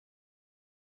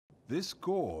This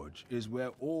gorge is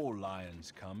where all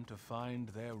lions come to find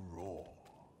their roar.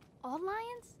 All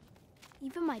lions?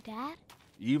 Even my dad?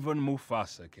 Even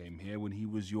Mufasa came here when he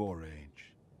was your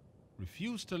age.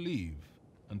 Refused to leave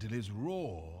until his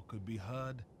roar could be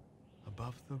heard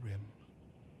above the rim.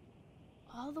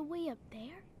 All the way up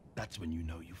there? That's when you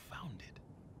know you found it.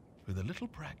 With a little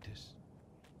practice,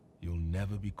 you'll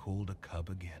never be called a cub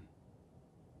again.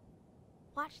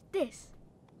 Watch this.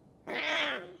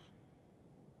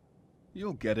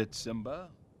 You'll get it, Simba.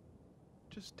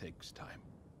 Just takes time.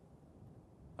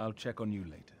 I'll check on you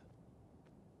later.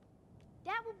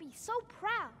 Dad will be so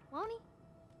proud, won't he?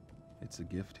 It's a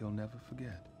gift he'll never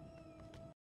forget.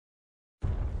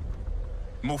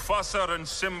 Mufasa and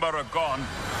Simba are gone.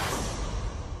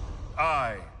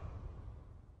 I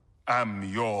am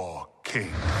your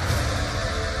king.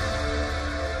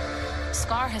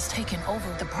 Scar has taken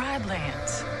over the Pride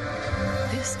Lands.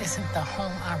 This isn't the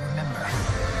home I remember.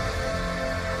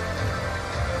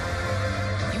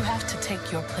 You have to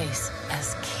take your place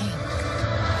as king.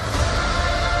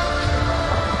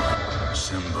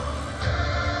 Simba,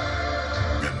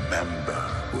 remember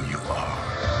who you are.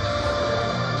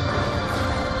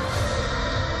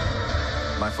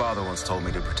 My father once told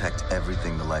me to protect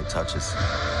everything the light touches.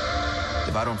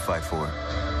 If I don't fight for it,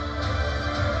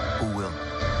 who will?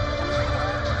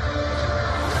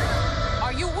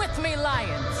 Are you with me,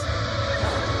 lions?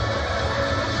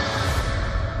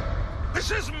 This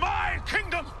is my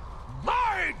kingdom,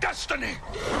 my destiny.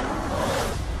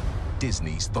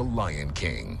 Disney's The Lion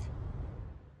King.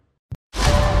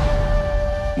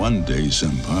 One day,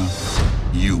 Simba,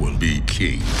 you will be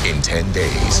king. In 10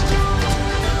 days.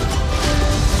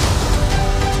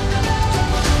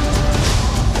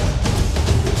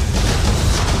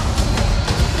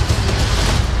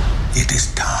 It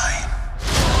is time.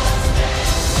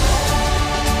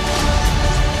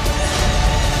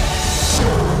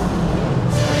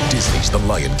 Disney's The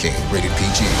Lion King, rated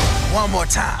PG. One more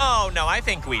time. Oh, no, I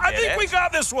think we did I think we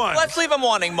got this one. Let's leave them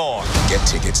wanting more. Get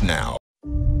tickets now.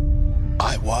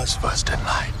 I was first in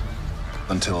line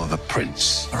until the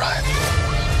prince arrived.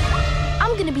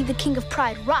 I'm gonna be the king of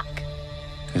Pride Rock.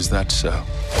 Is that so?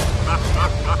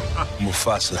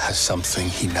 Mufasa has something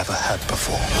he never had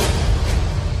before.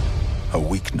 A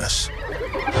weakness.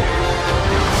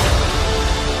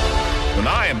 When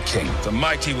I am king, the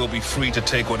mighty will be free to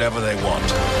take whatever they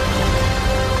want.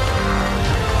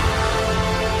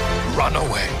 Run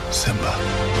away, Simba,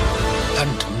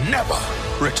 and never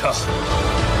return.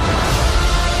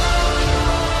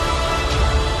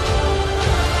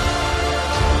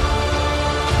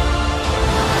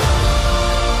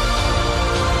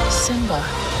 Simba,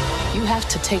 you have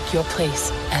to take your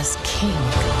place as king.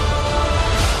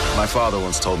 My father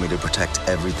once told me to protect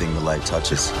everything the light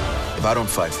touches. If I don't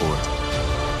fight for it,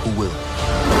 who will?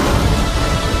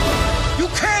 You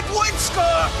can't win,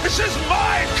 Scar! This is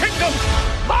my kingdom,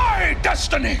 my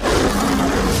destiny!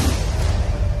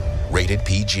 Rated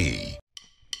PG.